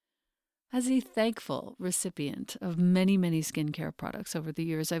As a thankful recipient of many, many skincare products over the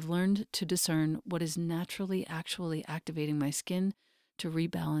years, I've learned to discern what is naturally actually activating my skin to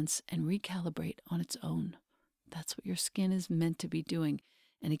rebalance and recalibrate on its own. That's what your skin is meant to be doing,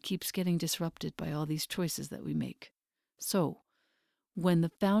 and it keeps getting disrupted by all these choices that we make. So, when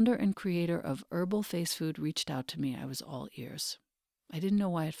the founder and creator of Herbal Face Food reached out to me, I was all ears. I didn't know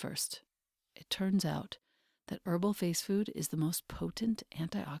why at first. It turns out that Herbal Face Food is the most potent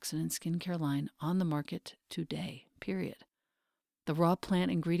antioxidant skincare line on the market today, period. The raw plant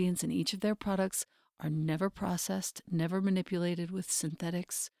ingredients in each of their products are never processed, never manipulated with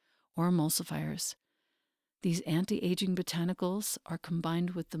synthetics or emulsifiers. These anti-aging botanicals are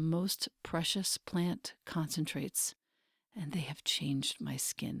combined with the most precious plant concentrates, and they have changed my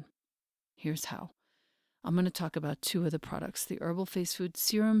skin. Here's how. I'm going to talk about two of the products, the Herbal Face Food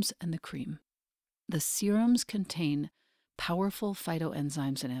serums and the cream. The serums contain powerful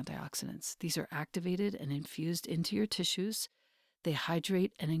phytoenzymes and antioxidants. These are activated and infused into your tissues. They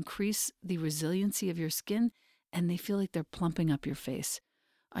hydrate and increase the resiliency of your skin, and they feel like they're plumping up your face.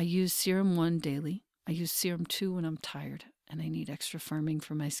 I use Serum 1 daily. I use Serum 2 when I'm tired and I need extra firming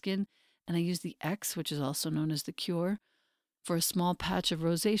for my skin. And I use the X, which is also known as the Cure, for a small patch of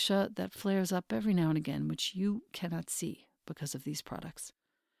rosacea that flares up every now and again, which you cannot see because of these products.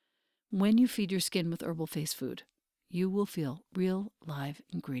 When you feed your skin with Herbal Face Food, you will feel real live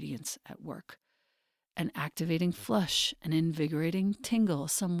ingredients at work. An activating flush, an invigorating tingle,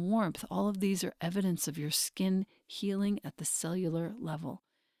 some warmth, all of these are evidence of your skin healing at the cellular level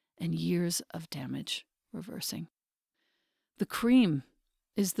and years of damage reversing. The cream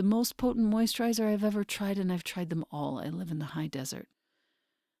is the most potent moisturizer I've ever tried, and I've tried them all. I live in the high desert.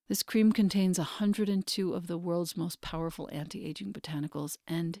 This cream contains 102 of the world's most powerful anti-aging botanicals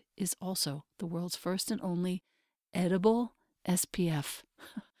and is also the world's first and only edible SPF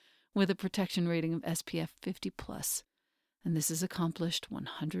with a protection rating of SPF 50+. And this is accomplished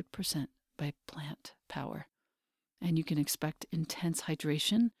 100% by plant power. And you can expect intense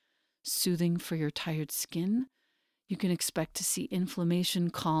hydration, soothing for your tired skin. You can expect to see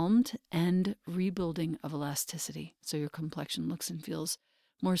inflammation calmed and rebuilding of elasticity, so your complexion looks and feels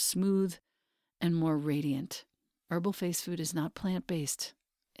more smooth and more radiant. Herbal Face Food is not plant-based.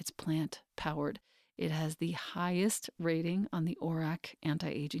 It's plant-powered. It has the highest rating on the ORAC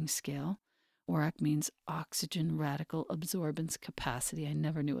anti-aging scale. ORAC means oxygen radical absorbance capacity. I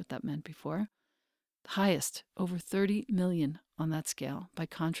never knew what that meant before. The highest, over 30 million on that scale. By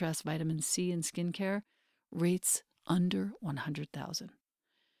contrast, vitamin C in skincare rates under 100,000.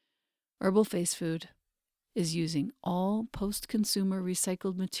 Herbal Face Food is using all post-consumer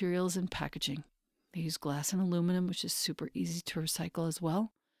recycled materials and packaging. They use glass and aluminum, which is super easy to recycle as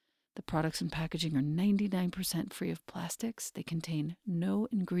well. The products and packaging are 99% free of plastics. They contain no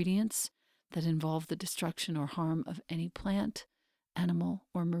ingredients that involve the destruction or harm of any plant, animal,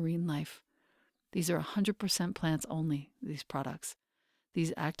 or marine life. These are 100% plants only, these products.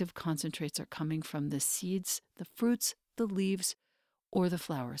 These active concentrates are coming from the seeds, the fruits, the leaves, or the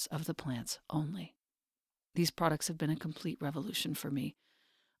flowers of the plants only. These products have been a complete revolution for me.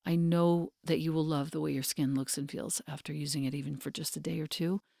 I know that you will love the way your skin looks and feels after using it even for just a day or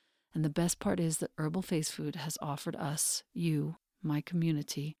two. And the best part is that Herbal Face Food has offered us, you, my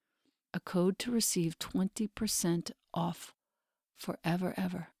community, a code to receive 20% off forever,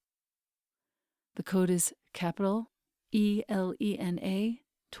 ever. The code is capital ELENA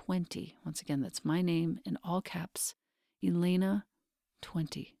 20. Once again, that's my name in all caps, Elena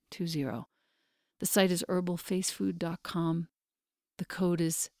 20. The site is herbalfacefood.com. The code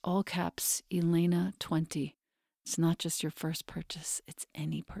is all caps Elena 20. It's not just your first purchase, it's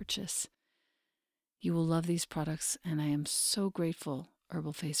any purchase. You will love these products, and I am so grateful,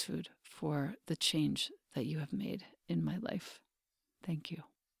 Herbal Face Food, for the change that you have made in my life. Thank you.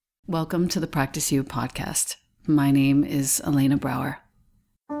 Welcome to the Practice You podcast. My name is Elena Brower.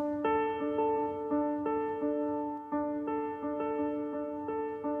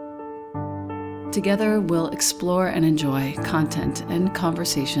 Together, we'll explore and enjoy content and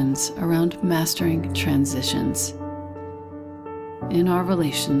conversations around mastering transitions in our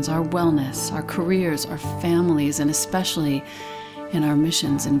relations, our wellness, our careers, our families, and especially in our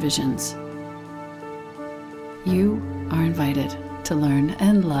missions and visions. You are invited to learn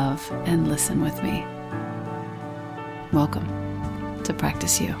and love and listen with me. Welcome to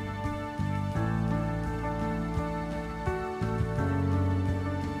Practice You.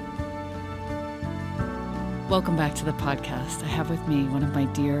 Welcome back to the podcast. I have with me one of my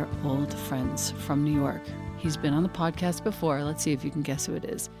dear old friends from New York. He's been on the podcast before. Let's see if you can guess who it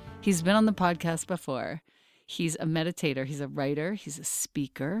is. He's been on the podcast before. He's a meditator, he's a writer, he's a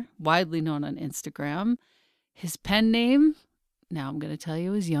speaker, widely known on Instagram. His pen name, now I'm going to tell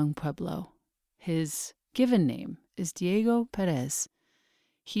you, is Young Pueblo. His given name is Diego Perez.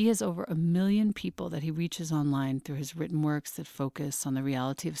 He has over 1 million people that he reaches online through his written works that focus on the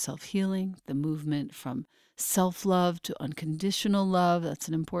reality of self-healing, the movement from self-love to unconditional love, that's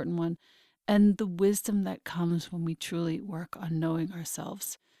an important one, and the wisdom that comes when we truly work on knowing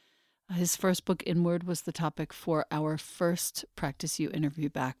ourselves. His first book, Inward, was the topic for our first Practice You interview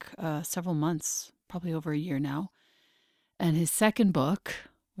back several months, probably over a year now. And his second book,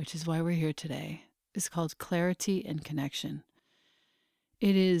 which is why we're here today, is called Clarity and Connection.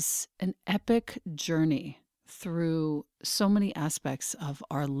 It is an epic journey through so many aspects of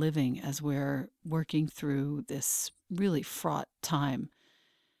our living as we're working through this really fraught time.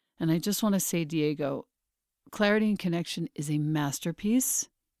 And I just want to say, Diego, Clarity and Connection is a masterpiece.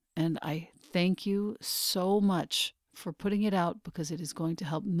 And I thank you so much for putting it out because it is going to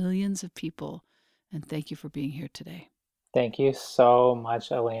help millions of people. And thank you for being here today. Thank you so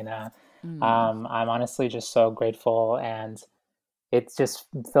much, Elena. Mm. I'm honestly just so grateful, and it just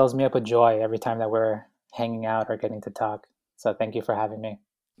fills me up with joy every time that we're hanging out or getting to talk. So thank you for having me.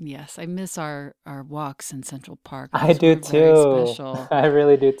 Yes, I miss our walks in Central Park. I Those do were very too. special. I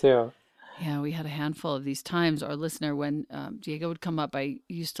really do too. Yeah, we had a handful of these times. Our listener, when Diego would come up, I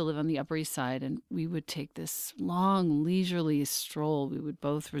used to live on the Upper East Side, and we would take this long, leisurely stroll. We would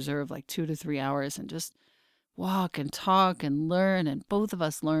both reserve like 2 to 3 hours and just walk and talk and learn. And both of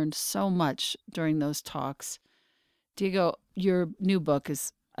us learned so much during those talks. Diego, your new book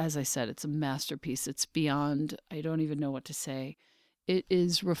is, as I said, it's a masterpiece. It's beyond, I don't even know what to say. It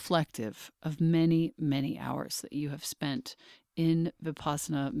is reflective of many, many hours that you have spent in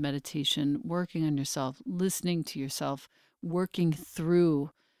Vipassana meditation, working on yourself, listening to yourself, working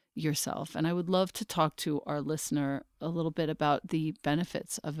through yourself. And I would love to talk to our listener a little bit about the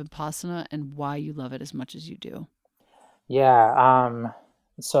benefits of Vipassana and why you love it as much as you do. Yeah,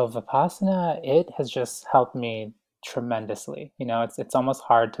 so Vipassana, it has just helped me tremendously. It's almost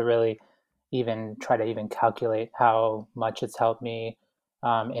hard to really even try to even calculate how much it's helped me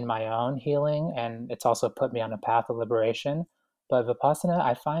in my own healing, and it's also put me on a path of liberation. But Vipassana,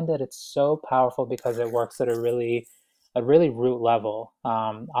 I find that it's so powerful because it works at a really root level.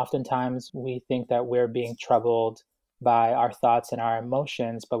 Oftentimes, we think that we're being troubled by our thoughts and our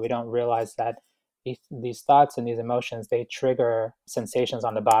emotions, but we don't realize that these thoughts and these emotions, they trigger sensations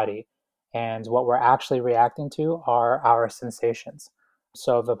on the body, and what we're actually reacting to are our sensations.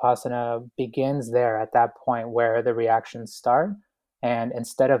 So Vipassana begins there at that point where the reactions start, and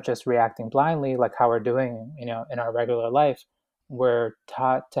instead of just reacting blindly like how we're doing in our regular life, we're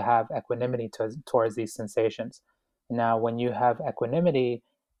taught to have equanimity towards these sensations. Now when you have equanimity,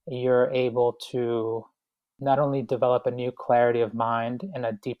 you're able to not only develop a new clarity of mind and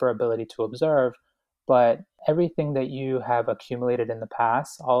a deeper ability to observe, but everything that you have accumulated in the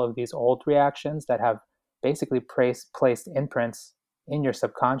past, all of these old reactions that have basically placed imprints in your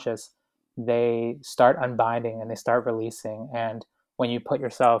subconscious, they start unbinding and they start releasing. And when you put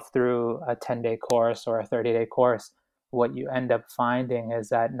yourself through a 10-day course or a 30-day course, what you end up finding is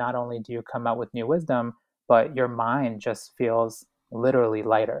that not only do you come out with new wisdom, but your mind just feels literally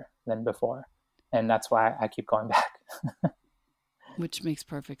lighter than before. And that's why I keep going back. Which makes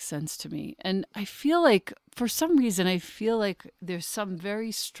perfect sense to me. And I feel like, for some reason, I feel like there's some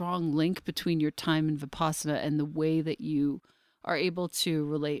very strong link between your time in Vipassana and the way that you are able to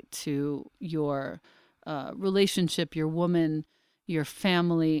relate to your relationship, your woman, your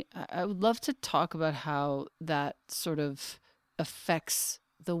family. I would love to talk about how that sort of affects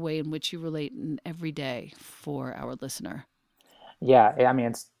the way in which you relate in every day for our listener. Yeah, I mean,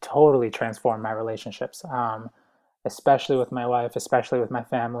 it's totally transformed my relationships, especially with my wife, especially with my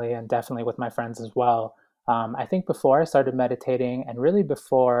family, and definitely with my friends as well. I think before I started meditating, and really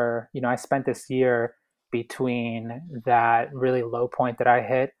before, I spent this year between that really low point that I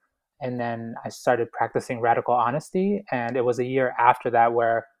hit, and then I started practicing radical honesty. And it was a year after that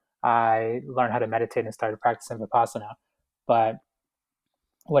where I learned how to meditate and started practicing Vipassana. But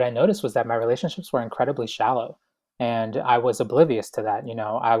what I noticed was that my relationships were incredibly shallow, and I was oblivious to that.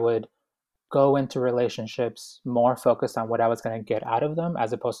 I would go into relationships more focused on what I was going to get out of them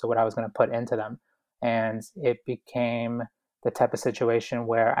as opposed to what I was going to put into them. And it became the type of situation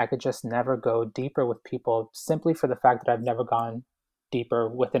where I could just never go deeper with people simply for the fact that I've never gone deeper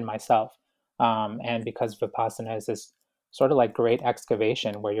within myself. And because Vipassana is this sort of like great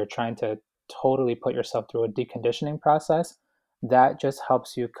excavation where you're trying to totally put yourself through a deconditioning process, that just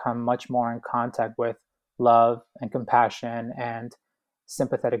helps you come much more in contact with love and compassion and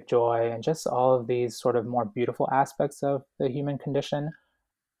sympathetic joy, and just all of these sort of more beautiful aspects of the human condition.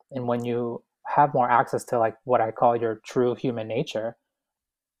 And when you have more access to like what I call your true human nature,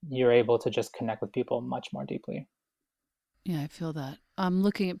 you're able to just connect with people much more deeply. Yeah, I feel that. I'm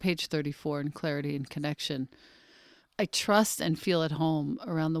looking at page 34 in Clarity and Connection. I trust and feel at home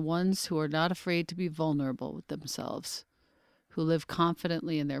around the ones who are not afraid to be vulnerable with themselves, who live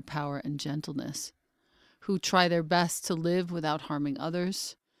confidently in their power and gentleness, who try their best to live without harming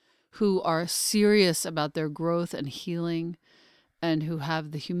others, who are serious about their growth and healing, and who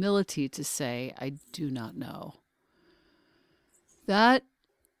have the humility to say, I do not know. That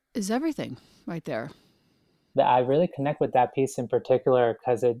is everything right there. That I really connect with that piece in particular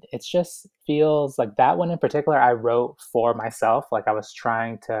because it's just feels like that one in particular I wrote for myself. Like I was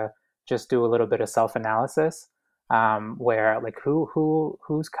trying to just do a little bit of self analysis, where like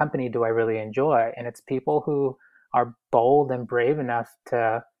whose company do I really enjoy, and it's people who are bold and brave enough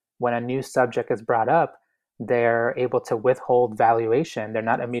to, when a new subject is brought up, they're able to withhold valuation. They're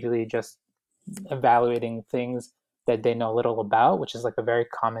not immediately just evaluating things that they know little about, which is like a very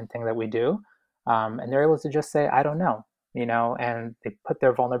common thing that we do. And they're able to just say, I don't know, and they put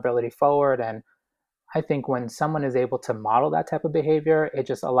their vulnerability forward. And I think when someone is able to model that type of behavior, it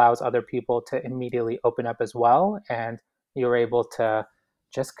just allows other people to immediately open up as well. And you're able to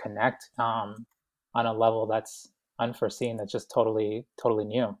just connect on a level that's unforeseen, that's just totally, totally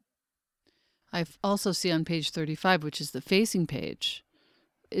new. I also see on page 35, which is the facing page,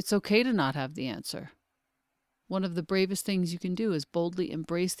 it's okay to not have the answer. One of the bravest things you can do is boldly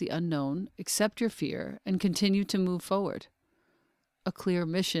embrace the unknown, accept your fear, and continue to move forward. A clear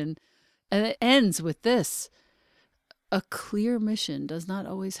mission. And it ends with this: a clear mission does not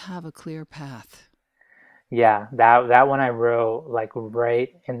always have a clear path. Yeah, that one I wrote like right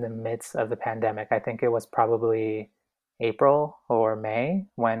in the midst of the pandemic. I think it was probably April or May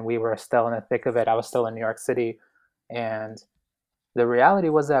when we were still in the thick of it. I was still in New York City, and the reality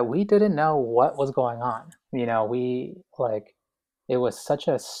was that we didn't know what was going on. We like it was such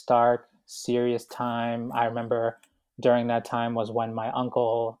a stark, serious time. I remember during that time was when my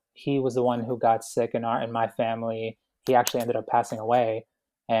uncle, he was the one who got sick in my family. He actually ended up passing away,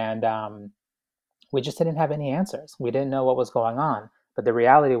 and we just didn't have any answers. We didn't know what was going on. But the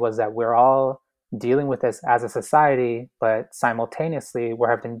reality was that we're all dealing with this as a society, but simultaneously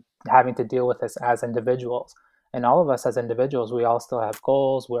we're having to deal with this as individuals. And all of us as individuals, we all still have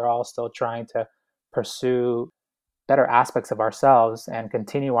goals. We're all still trying to pursue better aspects of ourselves and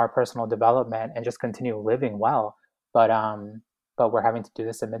continue our personal development and just continue living well. But we're having to do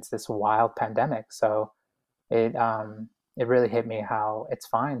this amidst this wild pandemic. So it really hit me how it's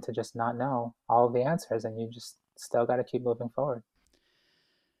fine to just not know all of the answers, and you just still got to keep moving forward.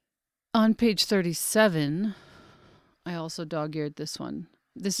 On page 37, I also dog eared this one.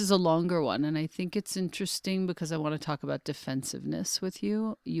 This is a longer one, and I think it's interesting because I want to talk about defensiveness with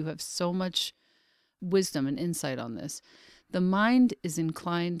you. You have so much wisdom and insight on this. The mind is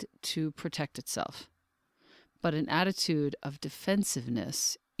inclined to protect itself, but an attitude of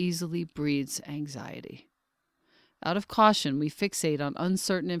defensiveness easily breeds anxiety. Out of caution, we fixate on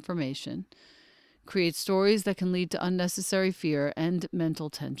uncertain information, create stories that can lead to unnecessary fear and mental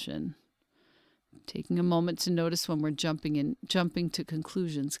tension. Taking a moment to notice when we're jumping to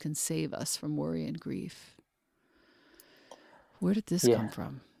conclusions can save us from worry and grief. Where did this come Yeah,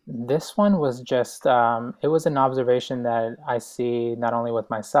 from? this one was just it was an observation that I see not only with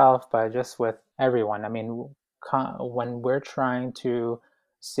myself but just with everyone. I mean, when we're trying to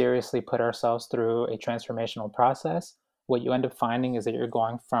seriously put ourselves through a transformational process, what you end up finding is that you're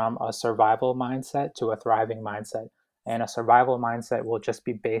going from a survival mindset to a thriving mindset. And a survival mindset will just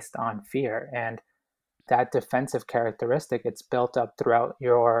be based on fear. And that defensive characteristic, it's built up throughout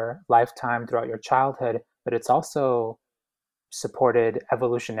your lifetime, throughout your childhood, but it's also supported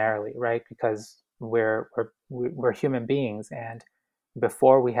evolutionarily, right? Because we're human beings, and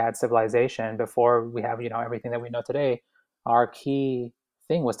before we had civilization, before we have everything that we know today, our key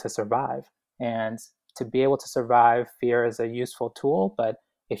thing was to survive. And to be able to survive, fear is a useful tool, but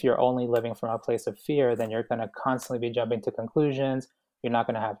if you're only living from a place of fear, then you're going to constantly be jumping to conclusions. You're not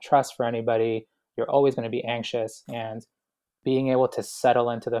going to have trust for anybody. You're always going to be anxious, and being able to settle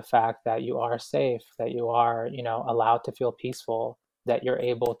into the fact that you are safe, that you are, allowed to feel peaceful, that you're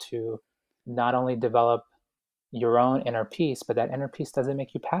able to not only develop your own inner peace, but that inner peace doesn't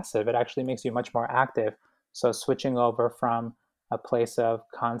make you passive. It actually makes you much more active. So switching over from a place of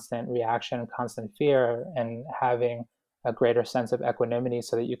constant reaction, constant fear, and having a greater sense of equanimity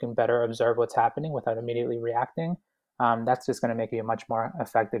so that you can better observe what's happening without immediately reacting, that's just going to make you a much more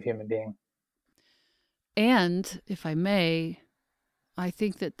effective human being. And, if I may, I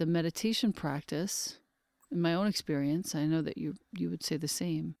think that the meditation practice, in my own experience, I know that you would say the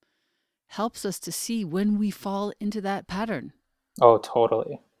same, helps us to see when we fall into that pattern. Oh,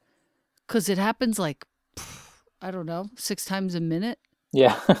 totally. Because it happens like, I don't know, 6 times a minute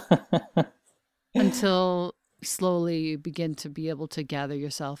Yeah. until slowly you begin to be able to gather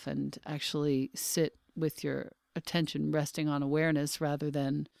yourself and actually sit with your attention resting on awareness rather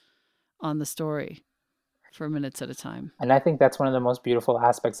than on the story for minutes at a time. And I think that's one of the most beautiful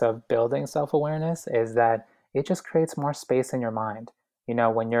aspects of building self-awareness is that it just creates more space in your mind. You know,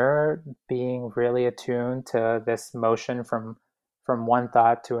 when you're being really attuned to this motion from one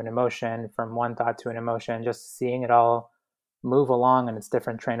thought to an emotion, from one thought to an emotion, just seeing it all move along in its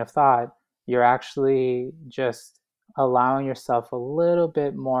different train of thought, you're actually just allowing yourself a little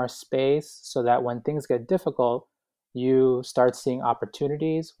bit more space so that when things get difficult, you start seeing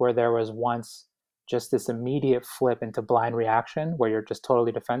opportunities where there was once just this immediate flip into blind reaction where you're just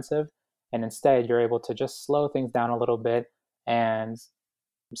totally defensive. And instead, you're able to just slow things down a little bit and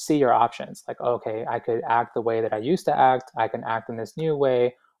see your options. Like, okay, I could act the way that I used to act, I can act in this new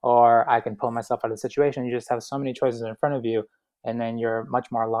way, or I can pull myself out of the situation. You just have so many choices in front of you, and then you're much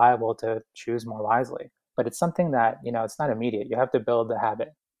more liable to choose more wisely. But it's something that, it's not immediate. You have to build the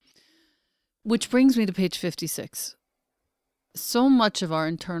habit. Which brings me to page 56. So much of our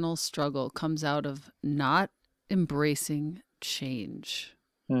internal struggle comes out of not embracing change.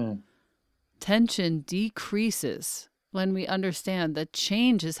 Hmm. Tension decreases when we understand that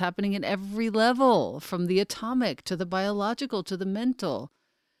change is happening at every level, from the atomic to the biological to the mental.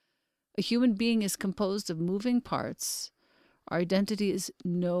 A human being is composed of moving parts. Our identity is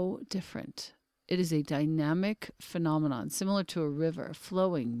no different. It is a dynamic phenomenon, similar to a river,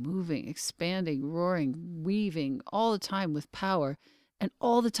 flowing, moving, expanding, roaring, weaving all the time with power, and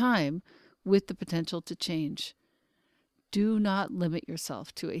all the time with the potential to change. Do not limit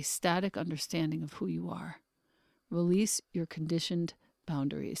yourself to a static understanding of who you are. Release your conditioned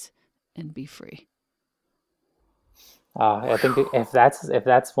boundaries and be free. I think if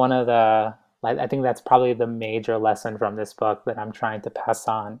that's one of the, I think that's probably the major lesson from this book that I'm trying to pass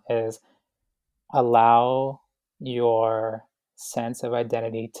on is allow your sense of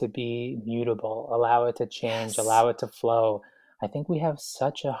identity to be mutable, allow it to change, Yes. allow it to flow. I think we have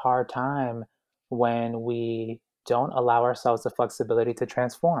such a hard time when we don't allow ourselves the flexibility to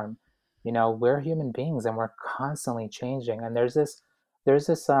transform. We're human beings and we're constantly changing. And there's this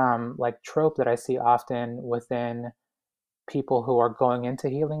like trope that I see often within people who are going into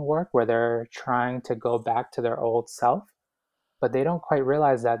healing work where they're trying to go back to their old self, but they don't quite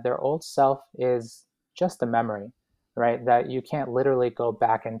realize that their old self is just a memory, right? That you can't literally go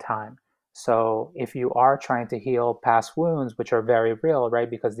back in time. So if you are trying to heal past wounds, which are very real, right?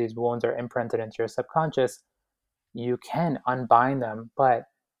 Because these wounds are imprinted into your subconscious, you can unbind them, but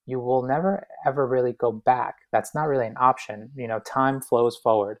you will never ever really go back. That's not really an option. Time flows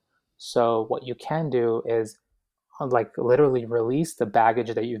forward. So what you can do is like literally release the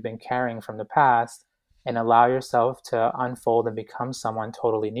baggage that you've been carrying from the past and allow yourself to unfold and become someone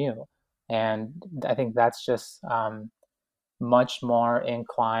totally new. And I think that's just much more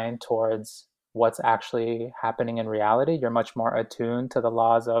inclined towards what's actually happening in reality. You're much more attuned to the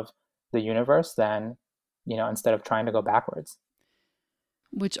laws of the universe than, instead of trying to go backwards.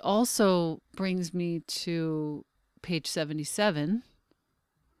 Which also brings me to page 77,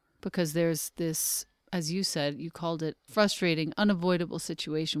 because there's this, as you said, you called it frustrating, unavoidable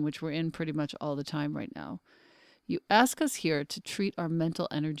situation, which we're in pretty much all the time right now. You ask us here to treat our mental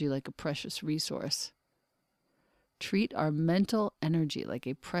energy like a precious resource. Treat our mental energy like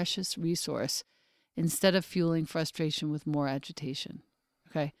a precious resource instead of fueling frustration with more agitation.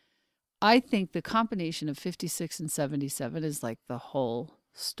 Okay. I think the combination of 56 and 77 is like the whole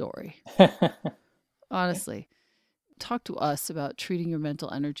story. Honestly, talk to us about treating your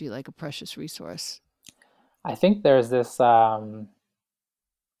mental energy like a precious resource. I think there's this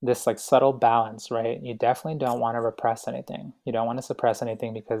like subtle balance, right? You definitely don't want to repress anything. You don't want to suppress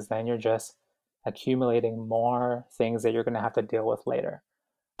anything because then you're just accumulating more things that you're going to have to deal with later.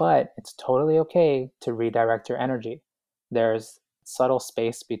 But it's totally okay to redirect your energy. There's subtle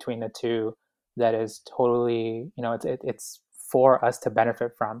space between the two that is totally, it's for us to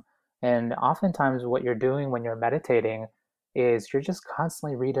benefit from. And oftentimes, what you're doing when you're meditating is you're just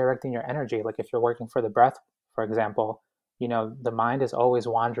constantly redirecting your energy. Like if you're working for the breath, for example, the mind is always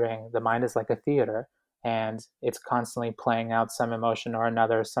wandering. The mind is like a theater, and it's constantly playing out some emotion or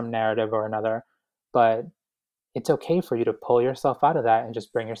another, some narrative or another. But it's okay for you to pull yourself out of that and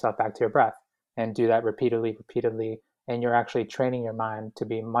just bring yourself back to your breath and do that repeatedly, repeatedly. And you're actually training your mind to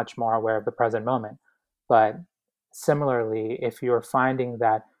be much more aware of the present moment. But similarly, if you're finding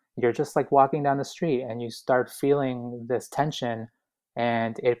that you're just like walking down the street and you start feeling this tension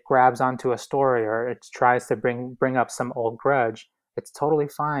and it grabs onto a story or it tries to bring up some old grudge, it's totally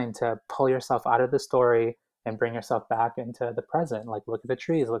fine to pull yourself out of the story and bring yourself back into the present. Like look at the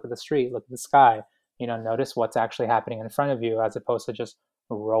trees, look at the street, look at the sky. Notice what's actually happening in front of you as opposed to just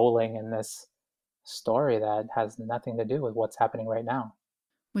rolling in this story that has nothing to do with what's happening right now.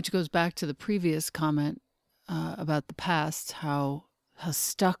 Which goes back to the previous comment about the past, how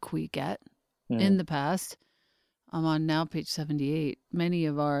stuck we get in Mm. the past. I'm on now page 78.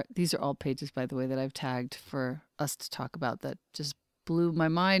 These are all pages, by the way, that I've tagged for us to talk about that just blew my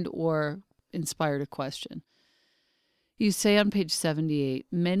mind or inspired a question. You say on page 78,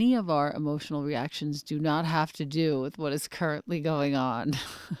 many of our emotional reactions do not have to do with what is currently going on.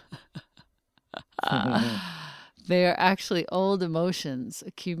 They are actually old emotions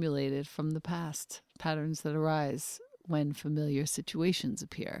accumulated from the past, patterns that arise when familiar situations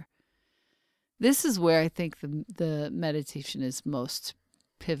appear. This is where I think the meditation is most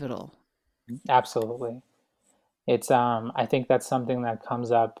pivotal. Absolutely. It's I think that's something that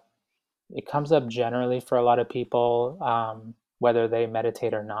comes up. It comes up generally for a lot of people, whether they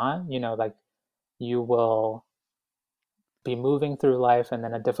meditate or not. Like you will be moving through life and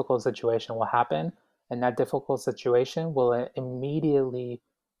then a difficult situation will happen, and that difficult situation will immediately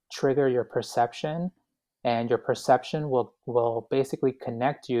trigger your perception, and your perception will basically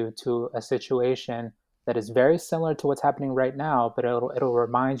connect you to a situation that is very similar to what's happening right now, but it'll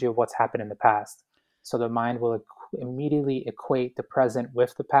remind you of what's happened in the past. So the mind will immediately equate the present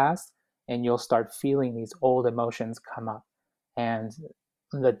with the past, and you'll start feeling these old emotions come up. And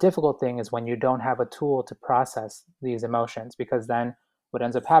the difficult thing is when you don't have a tool to process these emotions, because then what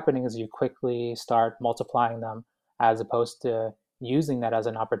ends up happening is you quickly start multiplying them as opposed to using that as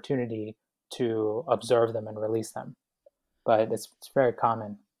an opportunity to observe them and release them. But it's very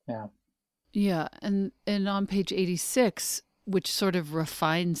common. Yeah. Yeah, and on page 86, which sort of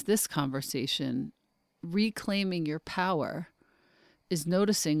refines this conversation, reclaiming your power is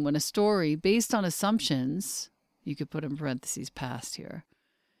noticing when a story based on assumptions, you could put in parentheses past here,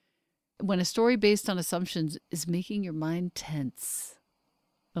 when a story based on assumptions is making your mind tense.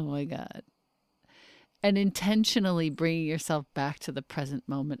 Oh my God. And intentionally bringing yourself back to the present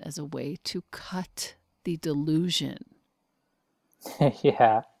moment as a way to cut the delusion.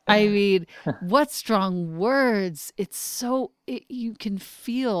 Yeah. I mean, what strong words. You can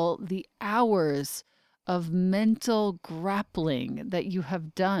feel the hours of mental grappling that you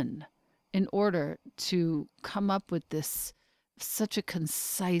have done in order to come up with such a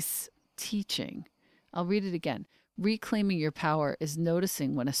concise teaching. I'll read it again. Reclaiming your power is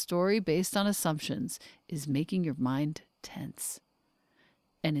noticing when a story based on assumptions is making your mind tense,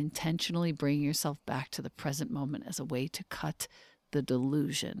 and intentionally bringing yourself back to the present moment as a way to cut the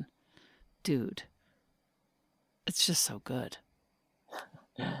delusion. Dude, it's just so good.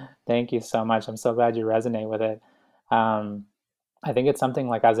 Thank you so much. I'm so glad you resonate with it. Um, I think it's something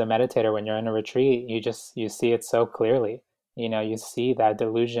like as a meditator, when you're in a retreat, you see it so clearly. You see that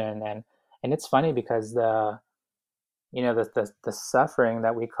delusion, and it's funny because the suffering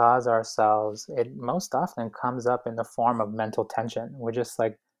that we cause ourselves, it most often comes up in the form of mental tension. We're just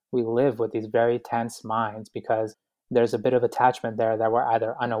like, we live with these very tense minds because there's a bit of attachment there that we're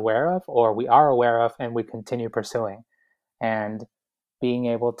either unaware of or we are aware of and we continue pursuing. And being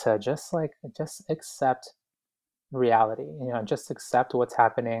able to just accept reality, just accept what's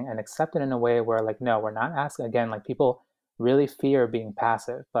happening and accept it in a way where, like, no, we're not asking again. Like, people really fear being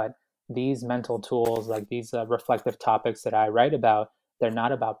passive, but these mental tools, like these reflective topics that I write about, they're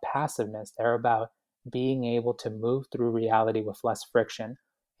not about passiveness. They're about being able to move through reality with less friction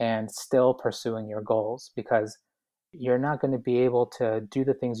and still pursuing your goals, because you're not going to be able to do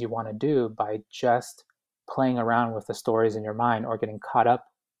the things you want to do by just playing around with the stories in your mind or getting caught up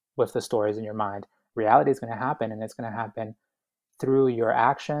with the stories in your mind. Reality is going to happen, and it's going to happen through your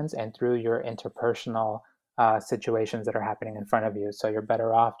actions and through your interpersonal situations that are happening in front of you. So you're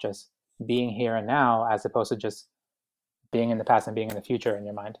better off just being here and now as opposed to just being in the past and being in the future in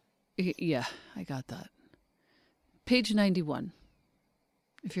your mind. Yeah, I got that. Page 91.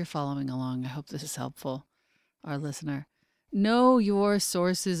 If you're following along, I hope this is helpful, our listener. Know your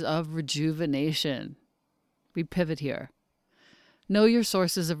sources of rejuvenation. We pivot here. Know your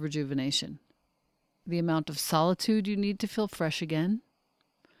sources of rejuvenation. The amount of solitude you need to feel fresh again.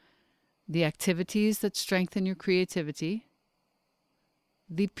 The activities that strengthen your creativity.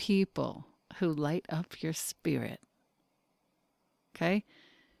 The people who light up your spirit. Okay?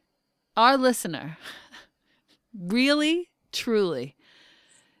 Our listener, really, truly,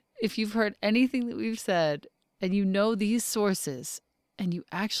 if you've heard anything that we've said and you know these sources, and you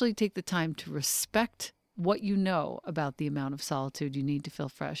actually take the time to respect what you know about the amount of solitude you need to feel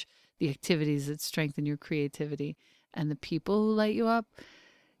fresh, the activities that strengthen your creativity, and the people who light you up,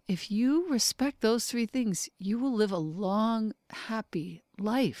 if you respect those three things, you will live a long, happy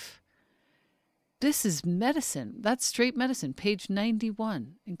life. This is medicine. That's straight medicine, page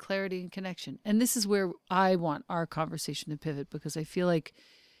 91 in Clarity and Connection. And this is where I want our conversation to pivot, because I feel like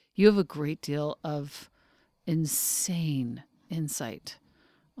you have a great deal of insane insight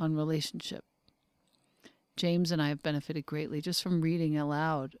on relationship. James and I have benefited greatly just from reading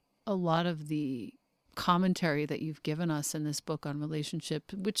aloud a lot of the commentary that you've given us in this book on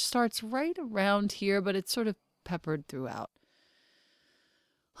relationship, which starts right around here, but it's sort of peppered throughout.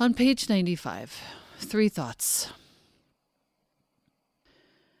 On page 95, 3 thoughts.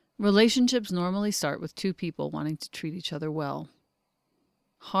 Relationships normally start with 2 people wanting to treat each other well.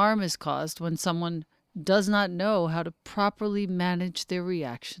 Harm is caused when someone does not know how to properly manage their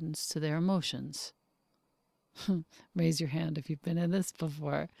reactions to their emotions. Raise your hand if you've been in this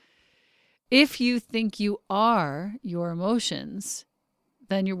before. If you think you are your emotions,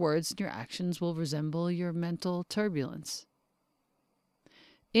 then your words and your actions will resemble your mental turbulence.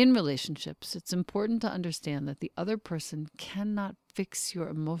 In relationships, it's important to understand that the other person cannot fix your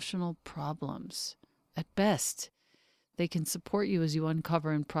emotional problems. At best, they can support you as you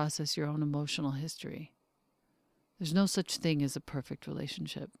uncover and process your own emotional history. There's no such thing as a perfect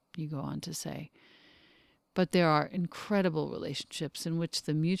relationship, you go on to say. But there are incredible relationships in which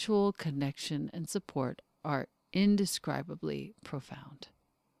the mutual connection and support are indescribably profound.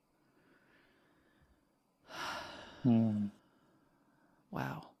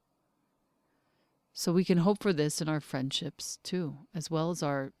 Wow. So we can hope for this in our friendships too, as well as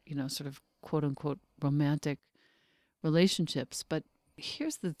our, sort of quote unquote romantic relationships. But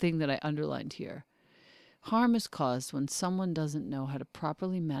here's the thing that I underlined here. Harm is caused when someone doesn't know how to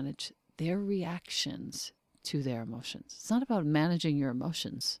properly manage their reactions to their emotions. It's not about managing your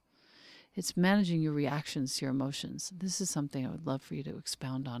emotions. It's managing your reactions to your emotions. This is something I would love for you to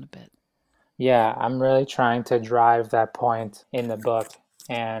expound on a bit. Yeah, I'm really trying to drive that point in the book.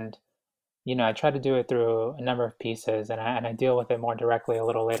 And, I try to do it through a number of pieces, and I deal with it more directly a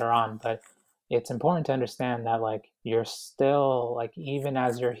little later on. But it's important to understand that, like, you're still, like, even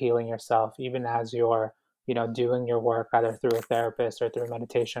as you're healing yourself, even as you're, doing your work either through a therapist or through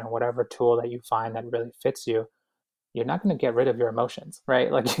meditation or whatever tool that you find that really fits you, you're not going to get rid of your emotions,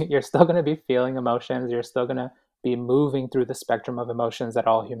 right? Like you're still going to be feeling emotions. You're still going to be moving through the spectrum of emotions that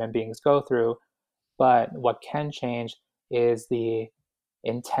all human beings go through. But what can change is the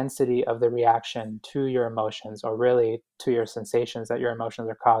intensity of the reaction to your emotions, or really to your sensations that your emotions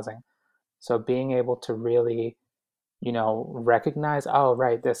are causing. So being able to really, recognize, oh,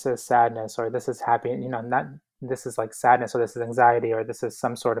 right, this is sadness, or this is happy, not this is like sadness, or this is anxiety, or this is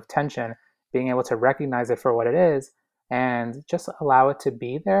some sort of tension, being able to recognize it for what it is and just allow it to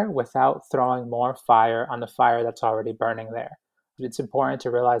be there without throwing more fire on the fire that's already burning there. It's important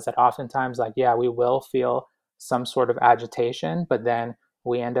to realize that oftentimes, like, yeah, we will feel some sort of agitation, but then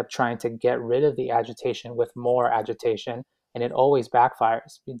we end up trying to get rid of the agitation with more agitation, and it always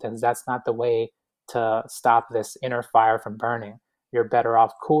backfires, because that's not the way to stop this inner fire from burning. You're better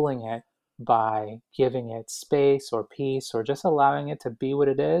off cooling it by giving it space or peace, or just allowing it to be what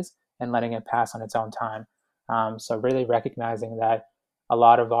it is and letting it pass on its own time. So, really recognizing that a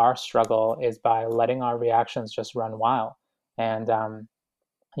lot of our struggle is by letting our reactions just run wild. And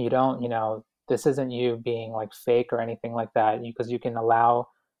you don't, this isn't you being like fake or anything like that, because you can allow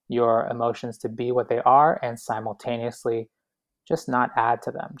your emotions to be what they are and simultaneously just not add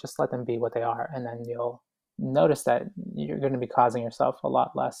to them. Just let them be what they are. And then you'll notice that you're going to be causing yourself a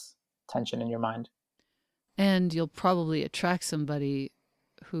lot less tension in your mind. And you'll probably attract somebody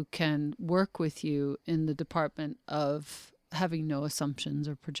who can work with you in the department of having no assumptions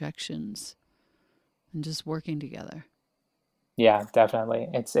or projections and just working together. Yeah, definitely.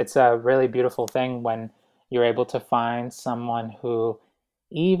 It's a really beautiful thing when you're able to find someone who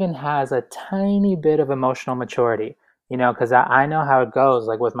even has a tiny bit of emotional maturity, because I know how it goes.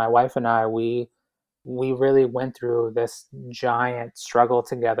 Like with my wife and I, we really went through this giant struggle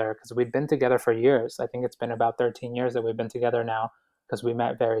together because we'd been together for years. I think it's been about 13 years that we've been together now, because we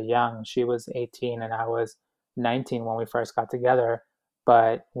met very young. She was 18 and I was 19 when we first got together,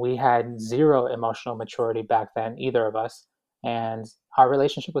 but we had zero emotional maturity back then, either of us. And our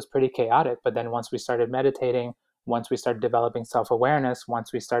relationship was pretty chaotic. But then once we started meditating, once we started developing self awareness,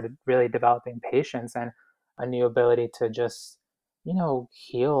 once we started really developing patience and a new ability to just,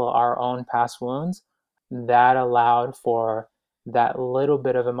 heal our own past wounds, that allowed for that little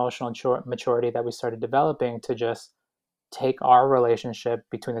bit of emotional maturity that we started developing to just take our relationship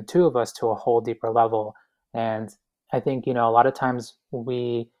between the two of us to a whole deeper level. And I think, a lot of times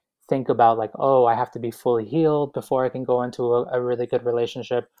we think about like, oh, I have to be fully healed before I can go into a really good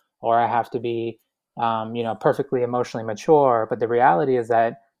relationship, or I have to be, perfectly emotionally mature. But the reality is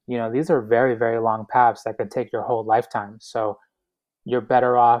that, these are very, very long paths that could take your whole lifetime. So you're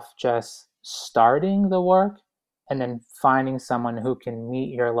better off just starting the work and then finding someone who can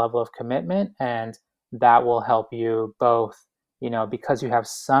meet your level of commitment, and that will help you both, because you have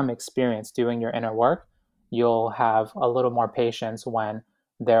some experience doing your inner work. You'll have a little more patience when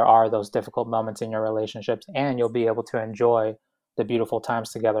there are those difficult moments in your relationships, and you'll be able to enjoy the beautiful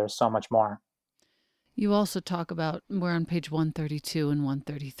times together so much more. You also talk about, we're on page 132 and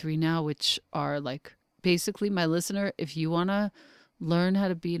 133 now, which are like basically, my listener, if you want to learn how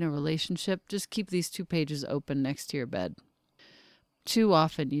to be in a relationship, just keep these 2 pages open next to your bed. Too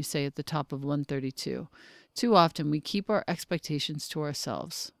often, you say at the top of 132, too often we keep our expectations to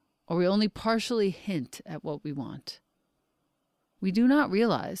ourselves, or we only partially hint at what we want. We do not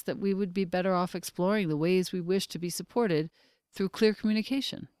realize that we would be better off exploring the ways we wish to be supported through clear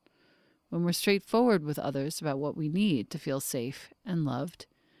communication. When we're straightforward with others about what we need to feel safe and loved,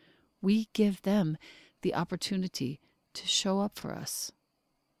 we give them the opportunity to show up for us.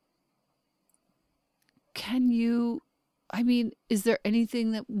 Is there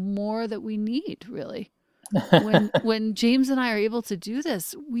anything more that we need, really? When James and I are able to do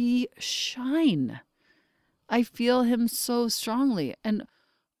this, we shine. I feel him so strongly. And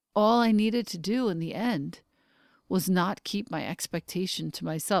all I needed to do in the end was not keep my expectation to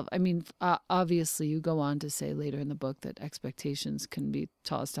myself. Obviously, you go on to say later in the book that expectations can be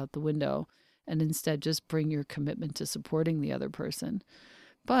tossed out the window and instead just bring your commitment to supporting the other person.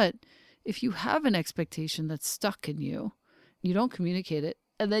 But if you have an expectation that's stuck in you, you don't communicate it,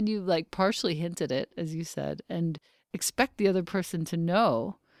 and then you like partially hint at it, as you said, and expect the other person to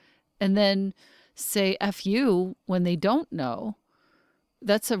know, and then say F you when they don't know,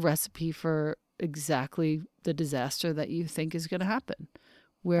 that's a recipe for exactly the disaster that you think is going to happen.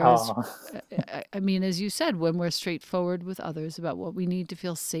 Whereas, Oh, as you said, when we're straightforward with others about what we need to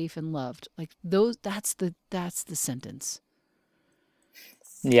feel safe and loved, like that's the sentence.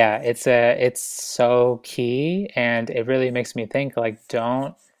 yeah, it's so key, and it really makes me think like,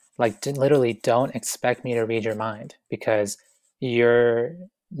 don't literally don't expect me to read your mind, because you're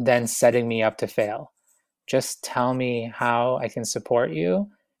then setting me up to fail. Just tell me how I can support you,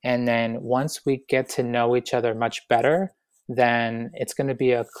 and then once we get to know each other much better, then it's going to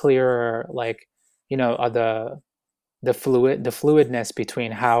be a clearer, like, the fluidness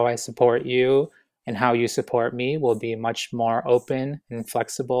between how I support you and how you support me will be much more open and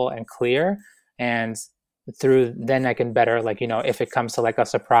flexible and clear. And through then I can better, like, if it comes to like a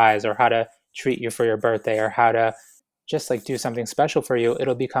surprise, or how to treat you for your birthday, or how to just like do something special for you,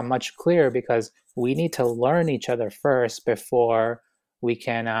 it'll become much clearer, because we need to learn each other first before we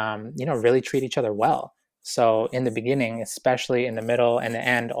can, really treat each other well. So in the beginning, especially in the middle and the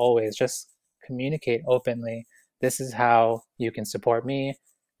end, always just communicate openly. This is how you can support me.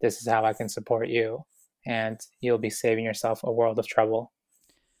 This is how I can support you. And you'll be saving yourself a world of trouble.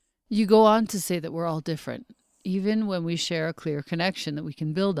 You go on to say that we're all different, even when we share a clear connection that we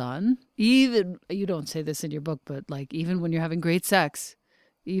can build on. Even, you don't say this in your book, but like even when you're having great sex,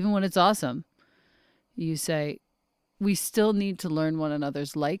 even when it's awesome, you say, we still need to learn one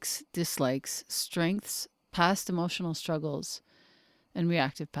another's likes, dislikes, strengths, past emotional struggles, and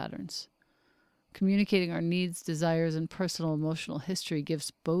reactive patterns. Communicating our needs, desires, and personal emotional history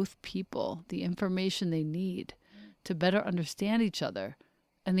gives both people the information they need to better understand each other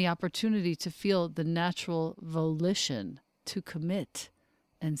and the opportunity to feel the natural volition to commit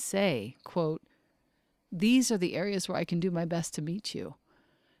and say, quote, these are the areas where I can do my best to meet you.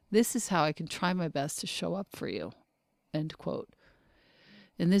 This is how I can try my best to show up for you, end quote.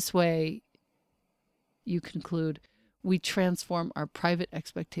 In this way, you conclude, we transform our private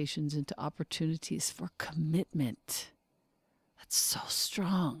expectations into opportunities for commitment. That's so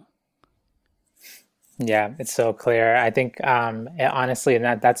strong. Yeah, it's so clear. I think, honestly,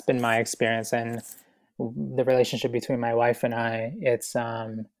 and that's been my experience, and the relationship between my wife and I. It's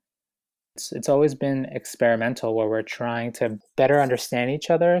always been experimental, where we're trying to better understand each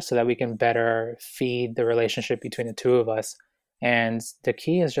other so that we can better feed the relationship between the two of us. And the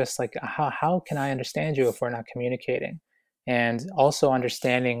key is just like, how can I understand you if we're not communicating? And also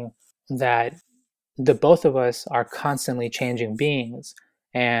understanding that the both of us are constantly changing beings.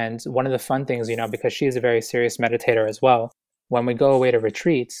 And one of the fun things, because she is a very serious meditator as well, when we go away to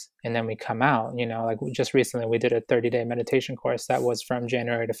retreats and then we come out, like just recently we did a 30-day meditation course that was from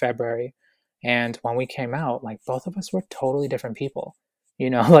January to February. And when we came out, like both of us were totally different people.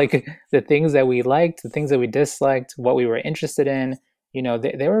 Like the things that we liked, the things that we disliked, what we were interested in,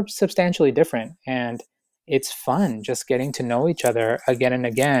 they were substantially different. And it's fun just getting to know each other again and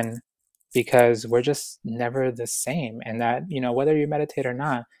again because we're just never the same. And that, whether you meditate or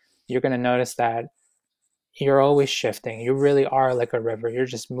not, you're going to notice that you're always shifting. You really are like a river. You're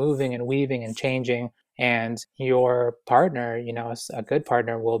just moving and weaving and changing. And your partner, a good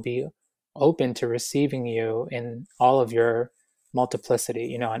partner, will be open to receiving you in all of your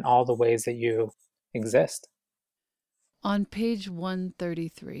multiplicity, in all the ways that you exist. On page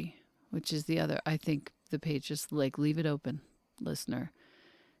 133, which is the other, I think the page is like, leave it open, listener.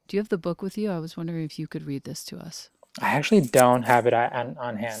 Do you have the book with you? I was wondering if you could read this to us. I actually don't have it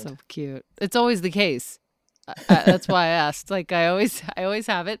on hand. So cute. It's always the case. That's why I asked. Like I always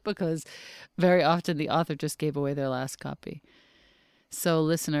have it because very often the author just gave away their last copy. So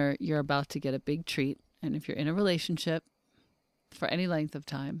listener, you're about to get a big treat. And if you're in a relationship for any length of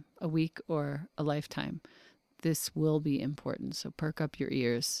time, a week or a lifetime, this will be important. So perk up your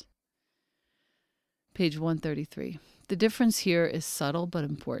ears. Page 133. The difference here is subtle but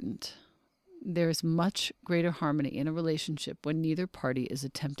important. There is much greater harmony in a relationship when neither party is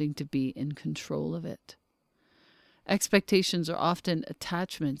attempting to be in control of it. Expectations are often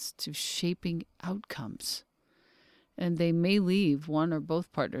attachments to shaping outcomes, and they may leave one or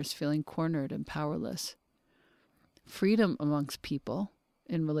both partners feeling cornered and powerless. Freedom amongst people,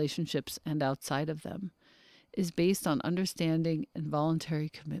 in relationships and outside of them, is based on understanding and voluntary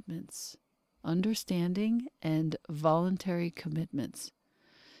commitments. Understanding and voluntary commitments.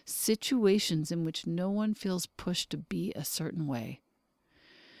 Situations in which no one feels pushed to be a certain way.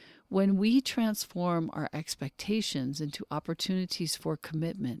 When we transform our expectations into opportunities for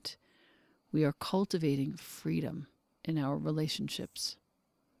commitment, we are cultivating freedom in our relationships.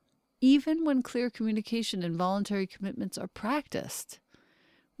 Even when clear communication and voluntary commitments are practiced,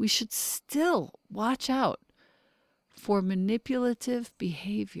 we should still watch out for manipulative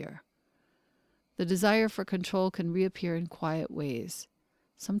behavior. The desire for control can reappear in quiet ways,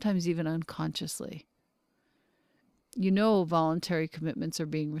 sometimes even unconsciously. Voluntary commitments are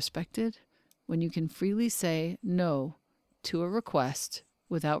being respected when you can freely say no to a request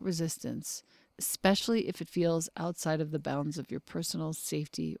without resistance, especially if it feels outside of the bounds of your personal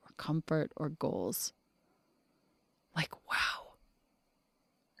safety or comfort or goals. Like, wow.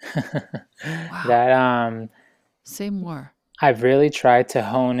 Wow. That Say more. I've really tried to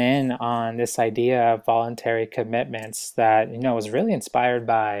hone in on this idea of voluntary commitments that, was really inspired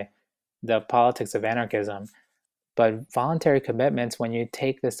by the politics of anarchism. But voluntary commitments, when you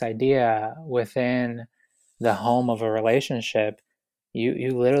take this idea within the home of a relationship,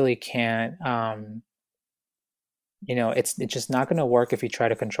 you literally can't, it's just not going to work if you try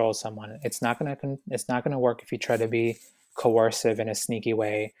to control someone. It's not going to work if you try to be coercive in a sneaky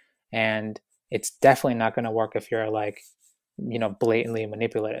way, and it's definitely not going to work if you're like, blatantly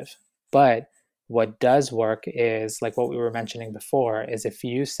manipulative. But what does work is like what we were mentioning before, is if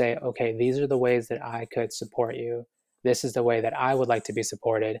you say, okay, these are the ways that I could support you. This is the way that I would like to be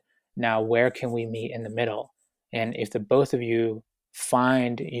supported. Now, where can we meet in the middle? And if the both of you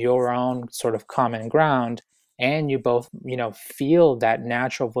find your own sort of common ground, and you both, feel that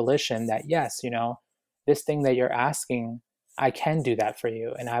natural volition that, yes, this thing that you're asking, I can do that for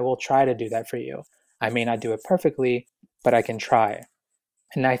you, and I will try to do that for you. I may not do it perfectly, but I can try.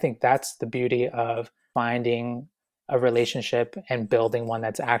 And I think that's the beauty of finding a relationship and building one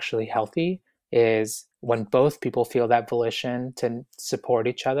that's actually healthy, is when both people feel that volition to support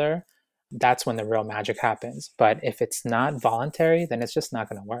each other, that's when the real magic happens. But if it's not voluntary, then it's just not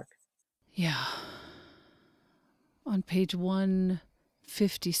going to work. Yeah. On page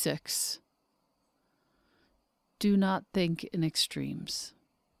 156, do not think in extremes.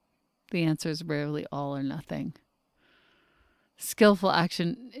 The answer is rarely all or nothing. Skillful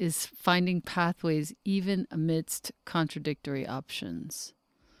action is finding pathways even amidst contradictory options.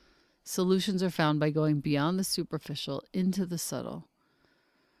 Solutions are found by going beyond the superficial into the subtle.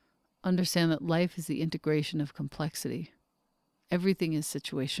 Understand that life is the integration of complexity. Everything is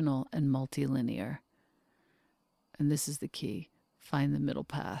situational and multilinear. And this is the key. Find the middle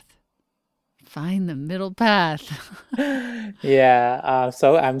path. Find the middle path. Yeah.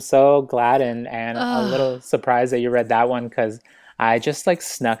 So I'm so glad and a little surprised that you read that one, because I just like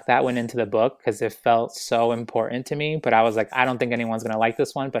snuck that one into the book because it felt so important to me. But I was like, I don't think anyone's gonna like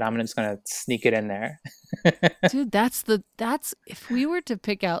this one, but I'm just gonna sneak it in there. Dude, that's if we were to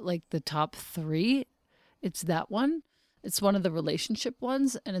pick out like the top 3, it's that one. It's one of the relationship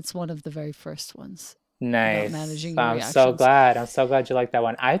ones, and it's one of the very first ones about Nice. managing your I'm so reactions. glad. I'm so glad you like that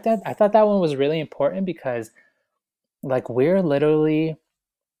one. I thought that one was really important because like we're literally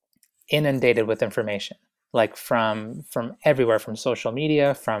inundated with information, like from everywhere, from social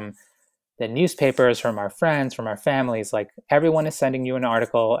media, from the newspapers, from our friends, from our families. Like everyone is sending you an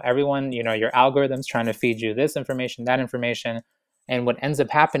article. Everyone, your algorithm's trying to feed you this information, that information. And what ends up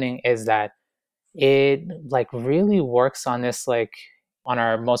happening is that it like really works on this like on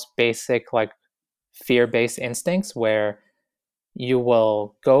our most basic like fear-based instincts where you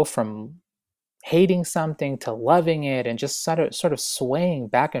will go from hating something to loving it and just sort of swaying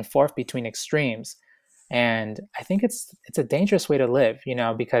back and forth between extremes. And I think it's a dangerous way to live,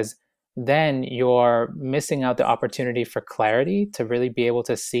 because then you're missing out the opportunity for clarity to really be able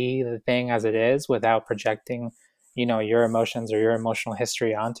to see the thing as it is without projecting, your emotions or your emotional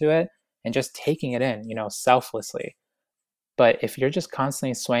history onto it and just taking it in, selflessly. But if you're just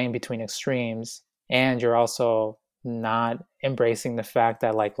constantly swaying between extremes and you're also not embracing the fact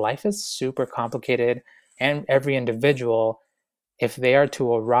that like life is super complicated and every individual, if they are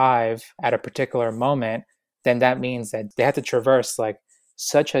to arrive at a particular moment, then that means that they have to traverse like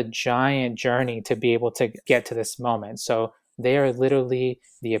such a giant journey to be able to get to this moment. So they are literally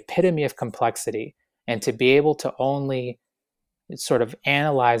the epitome of complexity. And to be able to only sort of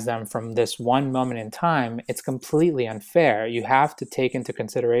analyze them from this one moment in time, it's completely unfair. You have to take into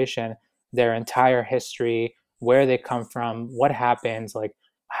consideration their entire history, where they come from, what happens, like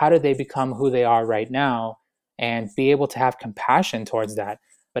how did they become who they are right now, and be able to have compassion towards that.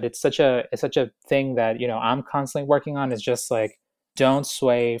 But it's such a thing that I'm constantly working on is just like don't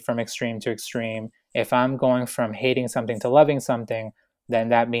sway from extreme to extreme. If I'm going from hating something to loving something, then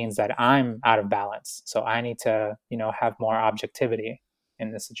that means that I'm out of balance. So I need to, have more objectivity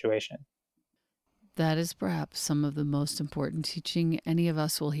in this situation. That is perhaps some of the most important teaching any of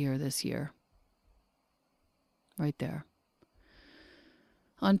us will hear this year. Right there.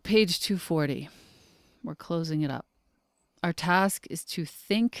 On page 240, we're closing it up. Our task is to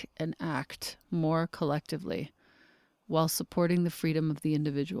think and act more collectively while supporting the freedom of the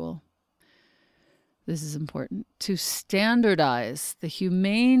individual. This is important. To standardize the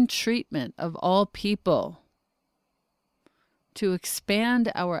humane treatment of all people. To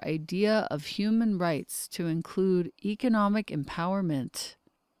expand our idea of human rights to include economic empowerment.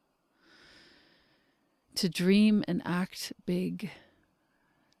 To dream and act big.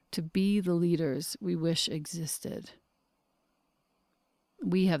 To be the leaders we wish existed.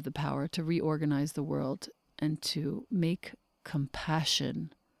 We have the power to reorganize the world and to make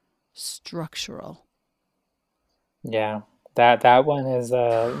compassion structural. Yeah, that one is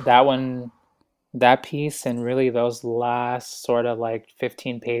that one, that piece and really those last sort of like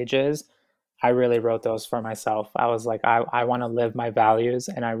 15 pages, I really wrote those for myself. I was like, I want to live my values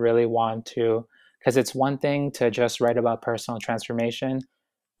and I really want to, because it's one thing to just write about personal transformation.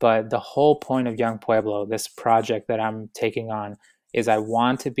 But the whole point of Young Pueblo, this project that I'm taking on, is I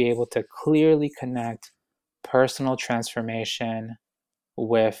want to be able to clearly connect personal transformation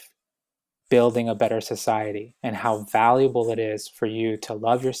with building a better society and how valuable it is for you to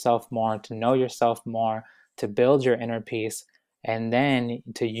love yourself more, to know yourself more, to build your inner peace, and then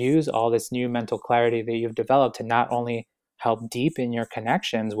to use all this new mental clarity that you've developed to not only help deepen your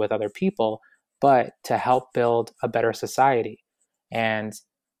connections with other people, but to help build a better society. And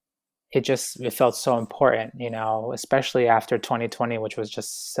it felt so important, especially after 2020, which was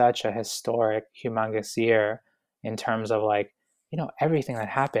just such a historic, humongous year in terms of like, everything that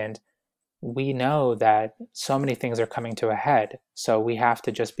happened. We know that so many things are coming to a head. So we have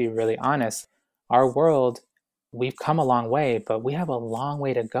to just be really honest. Our world, we've come a long way, but we have a long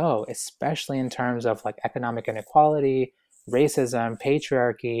way to go, especially in terms of like economic inequality, racism,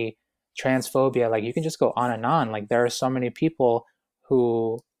 patriarchy, transphobia. Like you can just go on and on. Like there are so many people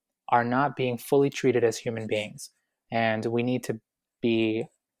who are not being fully treated as human beings. And we need to be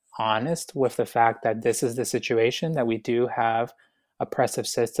honest with the fact that this is the situation, that we do have oppressive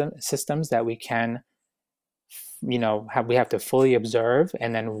systems that we can, we have to fully observe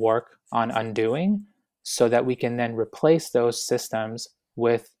and then work on undoing so that we can then replace those systems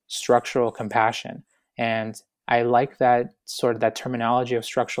with structural compassion. And I like that sort of that terminology of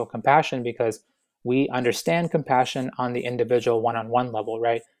structural compassion because we understand compassion on the individual one-on-one level,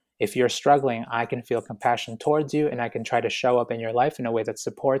 right? If you're struggling, I can feel compassion towards you and I can try to show up in your life in a way that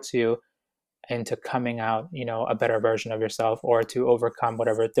supports you into coming out, a better version of yourself or to overcome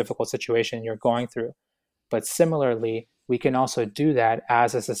whatever difficult situation you're going through. But similarly, we can also do that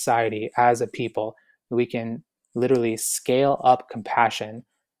as a society, as a people. We can literally scale up compassion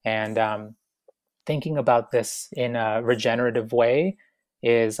and thinking about this in a regenerative way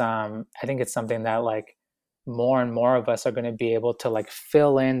is, I think it's something that like more and more of us are going to be able to like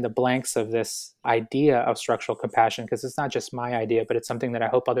fill in the blanks of this idea of structural compassion, because it's not just my idea, but it's something that I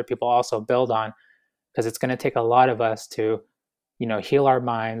hope other people also build on, because it's going to take a lot of us to, heal our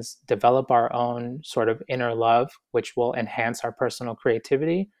minds, develop our own sort of inner love, which will enhance our personal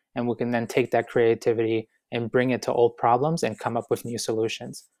creativity. And we can then take that creativity and bring it to old problems and come up with new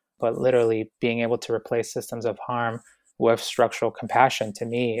solutions. But literally being able to replace systems of harm with structural compassion, to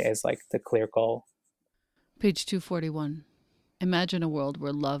me, is like the clear goal. Page 241. Imagine a world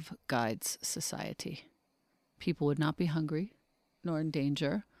where love guides society. People would not be hungry nor in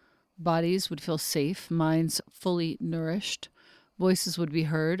danger. Bodies would feel safe, minds fully nourished. Voices would be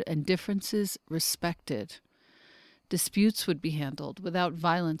heard and differences respected. Disputes would be handled without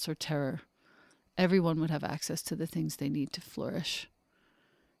violence or terror. Everyone would have access to the things they need to flourish.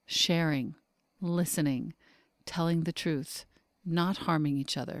 Sharing, listening, telling the truth, not harming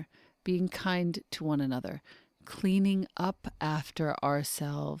each other, being kind to one another, cleaning up after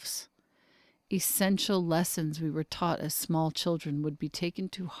ourselves. Essential lessons we were taught as small children would be taken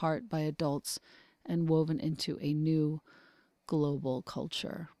to heart by adults and woven into a new global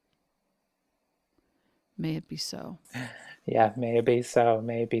culture. May it be so. Yeah, maybe so,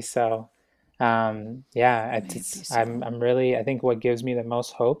 maybe so. Yeah, May it be I'm so. really, I think what gives me the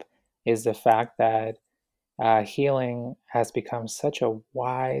most hope is the fact that healing has become such a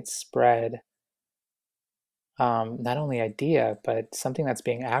widespread, not only idea, but something that's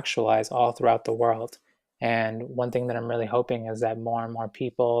being actualized all throughout the world. And one thing that I'm really hoping is that more and more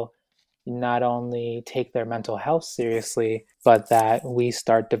people not only take their mental health seriously, but that we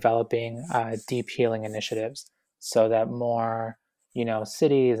start developing deep healing initiatives, so that more,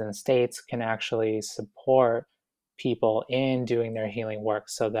 cities and states can actually support people in doing their healing work,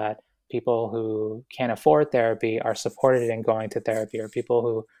 so that people who can't afford therapy are supported in going to therapy, or people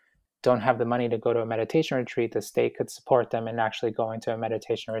who don't have the money to go to a meditation retreat, the state could support them in actually going to a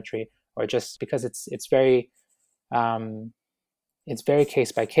meditation retreat. Or just because um, it's very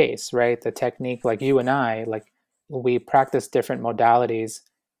case by case, right? The technique, like you and I, like we practice different modalities,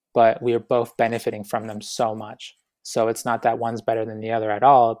 but we are both benefiting from them so much. So it's not that one's better than the other at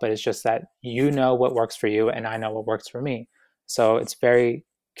all, but it's just that you know what works for you and I know what works for me. So it's very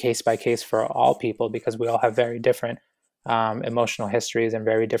case by case for all people, because we all have very different emotional histories and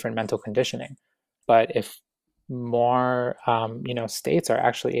very different mental conditioning. But if more, states are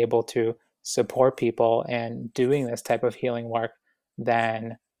actually able to support people and doing this type of healing work,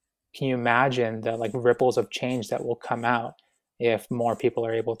 then can you imagine the like ripples of change that will come out if more people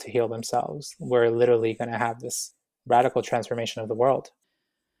are able to heal themselves? We're literally going to have this radical transformation of the world.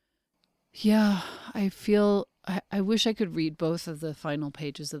 Yeah, I feel I wish I could read both of the final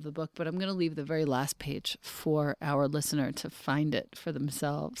pages of the book, but I'm going to leave the very last page for our listener to find it for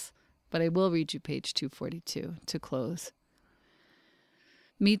themselves. But I will read you page 242 to close.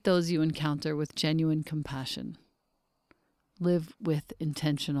 Meet those you encounter with genuine compassion. Live with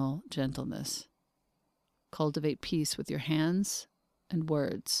intentional gentleness. Cultivate peace with your hands and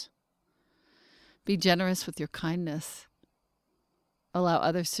words. Be generous with your kindness. Allow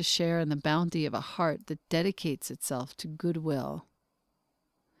others to share in the bounty of a heart that dedicates itself to goodwill.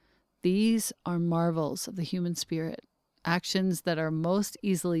 These are marvels of the human spirit, actions that are most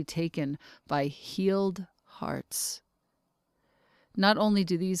easily taken by healed hearts. Not only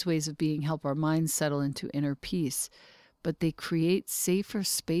do these ways of being help our minds settle into inner peace, but they create safer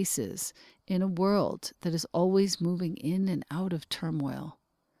spaces in a world that is always moving in and out of turmoil.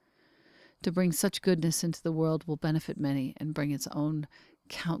 To bring such goodness into the world will benefit many and bring its own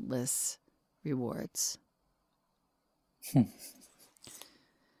countless rewards.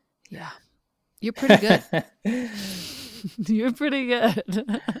 Yeah. You're pretty good. You're pretty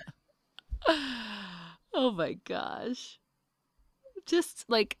good. Oh my gosh. Just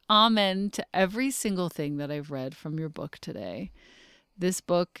like amen to every single thing that I've read from your book today. This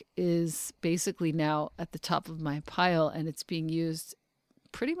book is basically now at the top of my pile, and it's being used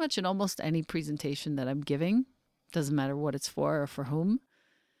pretty much in almost any presentation that I'm giving. Doesn't matter what it's for or for whom.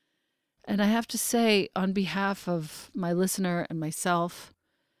 And I have to say, on behalf of my listener and myself,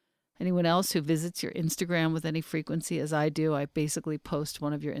 anyone else who visits your Instagram with any frequency as I do, I basically post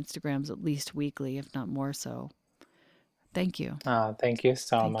one of your Instagrams at least weekly, if not more so. Thank you. Thank you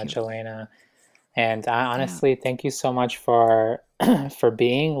so Thank you. much, Elena. And I Yeah. honestly thank you so much for for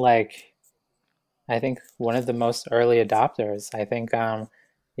being like, I think, one of the most early adopters. I think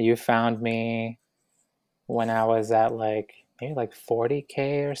you found me when I was at like maybe like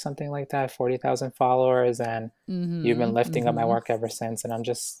 40K or something like that, 40,000 followers, and you've been Mm-hmm. lifting up my Mm-hmm. work ever since. And I'm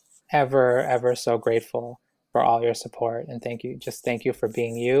just ever so grateful for all your support. And thank you. Just thank you for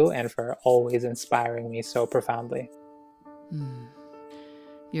being you and for always inspiring me so profoundly.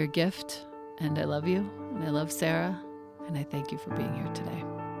 Your gift, and I love you, and I love Sarah, and I thank you for being here today.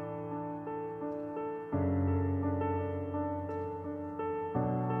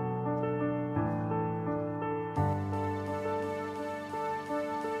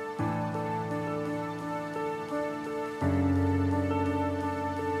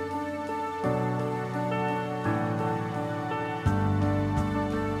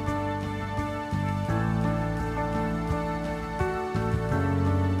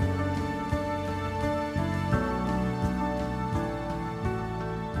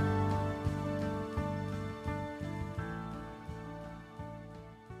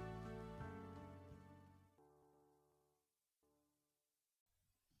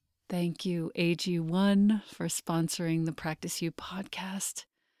 Thank you, AG1, for sponsoring the Practice You podcast.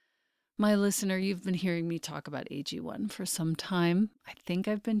 My listener, you've been hearing me talk about AG1 for some time. I think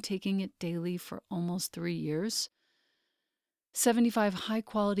I've been taking it daily for almost 3 years. 75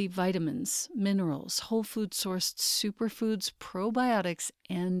 high-quality vitamins, minerals, whole food-sourced superfoods, probiotics,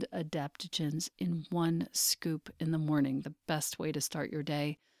 and adaptogens in one scoop in the morning. The best way to start your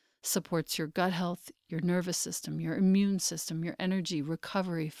day. Supports your gut health, your nervous system, your immune system, your energy,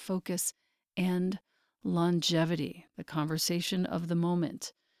 recovery, focus, and longevity, the conversation of the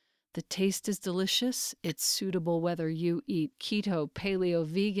moment. The taste is delicious. It's suitable whether you eat keto, paleo,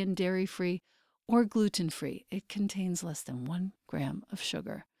 vegan, dairy-free, or gluten-free. It contains less than 1 gram of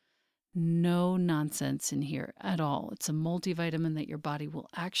sugar. No nonsense in here at all. It's a multivitamin that your body will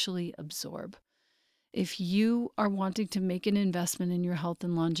actually absorb. If you are wanting to make an investment in your health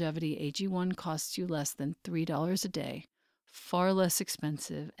and longevity, AG1 costs you less than $3 a day, far less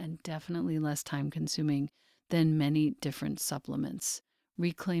expensive and definitely less time-consuming than many different supplements.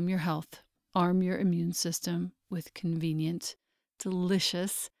 Reclaim your health, arm your immune system with convenient,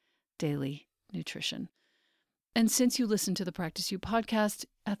 delicious daily nutrition. And since you listen to the Practice You podcast,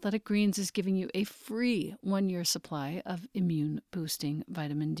 Athletic Greens is giving you a free 1-year supply of immune-boosting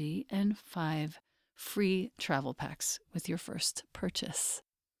vitamin D and 5 free travel packs with your first purchase.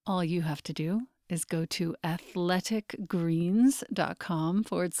 All you have to do is go to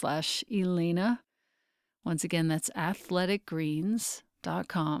athleticgreens.com/Elena. Once again, that's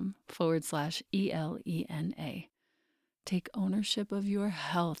athleticgreens.com/ELENA. Take ownership of your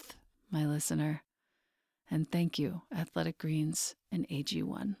health, my listener. And thank you, Athletic Greens and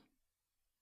AG1.